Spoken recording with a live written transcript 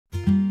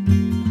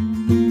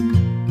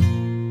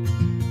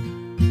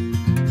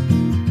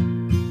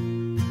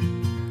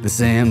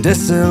say I'm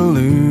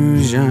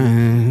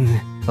disillusioned,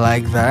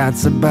 like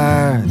that's a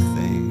bad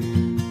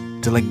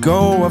thing. To let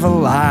go of a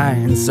lie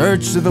and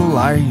search to the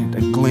light,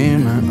 a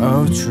glimmer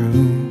of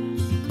truth.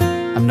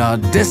 I'm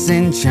not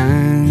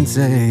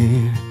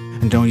disenchanted,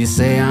 and don't you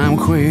say I'm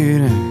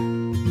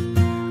quitting.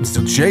 I'm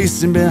still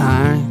chasing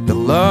behind the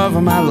love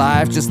of my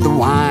life, just the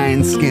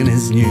wineskin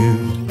is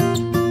new.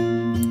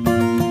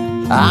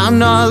 I'm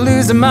not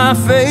losing my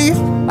faith,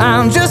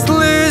 I'm just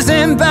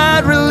losing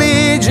bad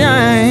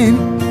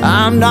religion.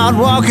 I'm not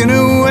walking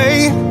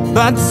away,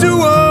 but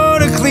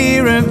toward a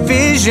clearer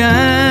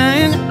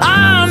vision.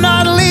 I'm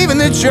not leaving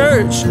the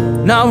church,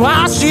 not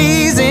while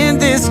she's in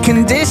this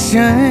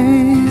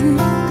condition.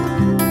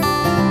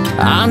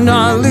 I'm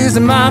not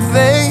losing my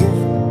faith,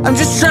 I'm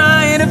just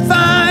trying to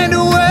find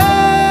a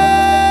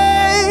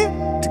way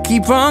to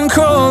keep on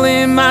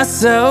calling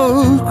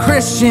myself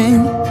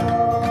Christian.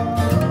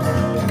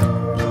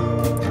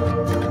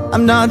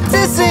 I'm not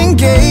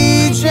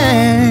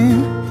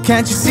disengaging,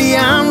 can't you see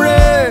I'm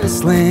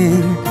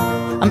wrestling?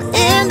 I'm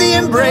in the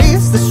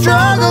embrace, the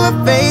struggle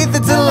of faith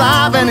that's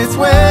alive and it's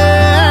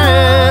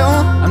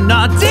well. I'm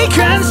not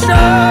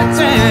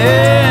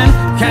deconstructing,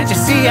 can't you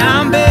see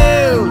I'm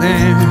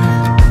building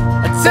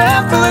a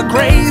temple of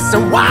grace, a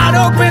wide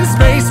open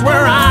space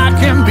where I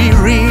can be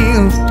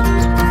real.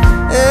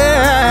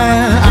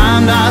 Yeah,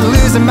 I'm not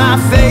losing my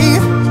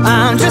faith,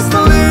 I'm just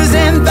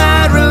losing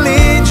bad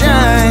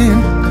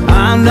religion.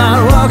 I'm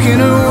not walking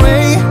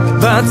away,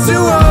 but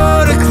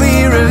toward a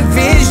clearer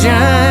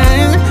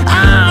vision.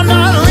 I'm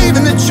not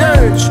leaving the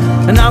church,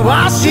 and not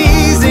while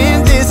she's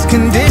in this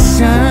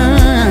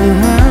condition.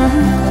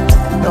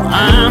 No,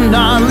 I'm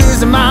not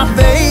losing my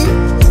faith,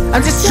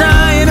 I'm just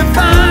trying to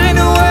find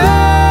a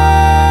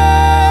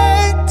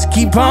way to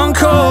keep on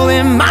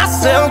calling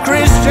myself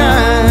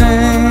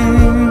Christian.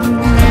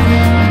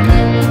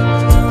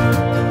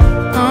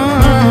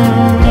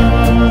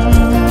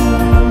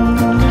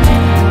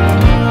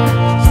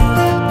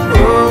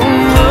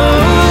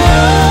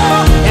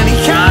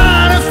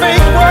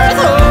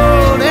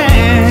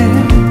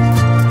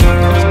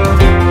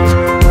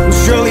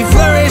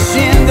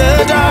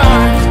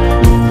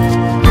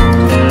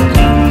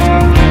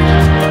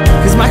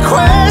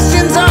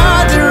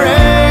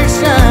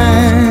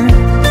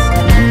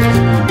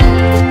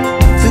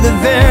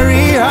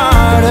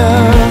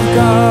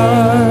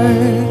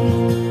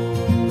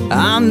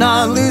 I'm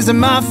not losing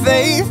my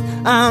faith,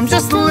 I'm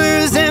just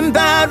losing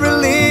bad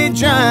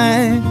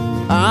religion.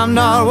 I'm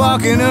not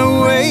walking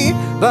away,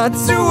 but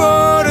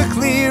toward a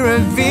clearer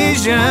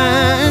vision.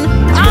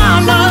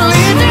 I'm not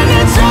leaving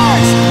the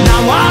church,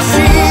 not while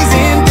she's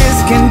in this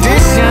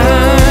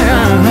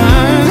condition.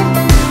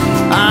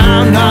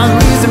 I'm not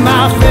losing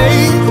my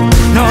faith,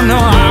 no,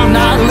 I'm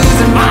not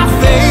losing my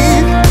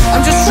faith.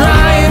 I'm just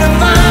trying to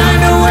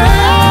find a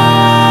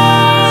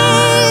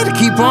way to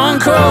keep on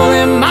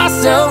calling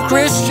myself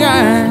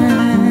Christian.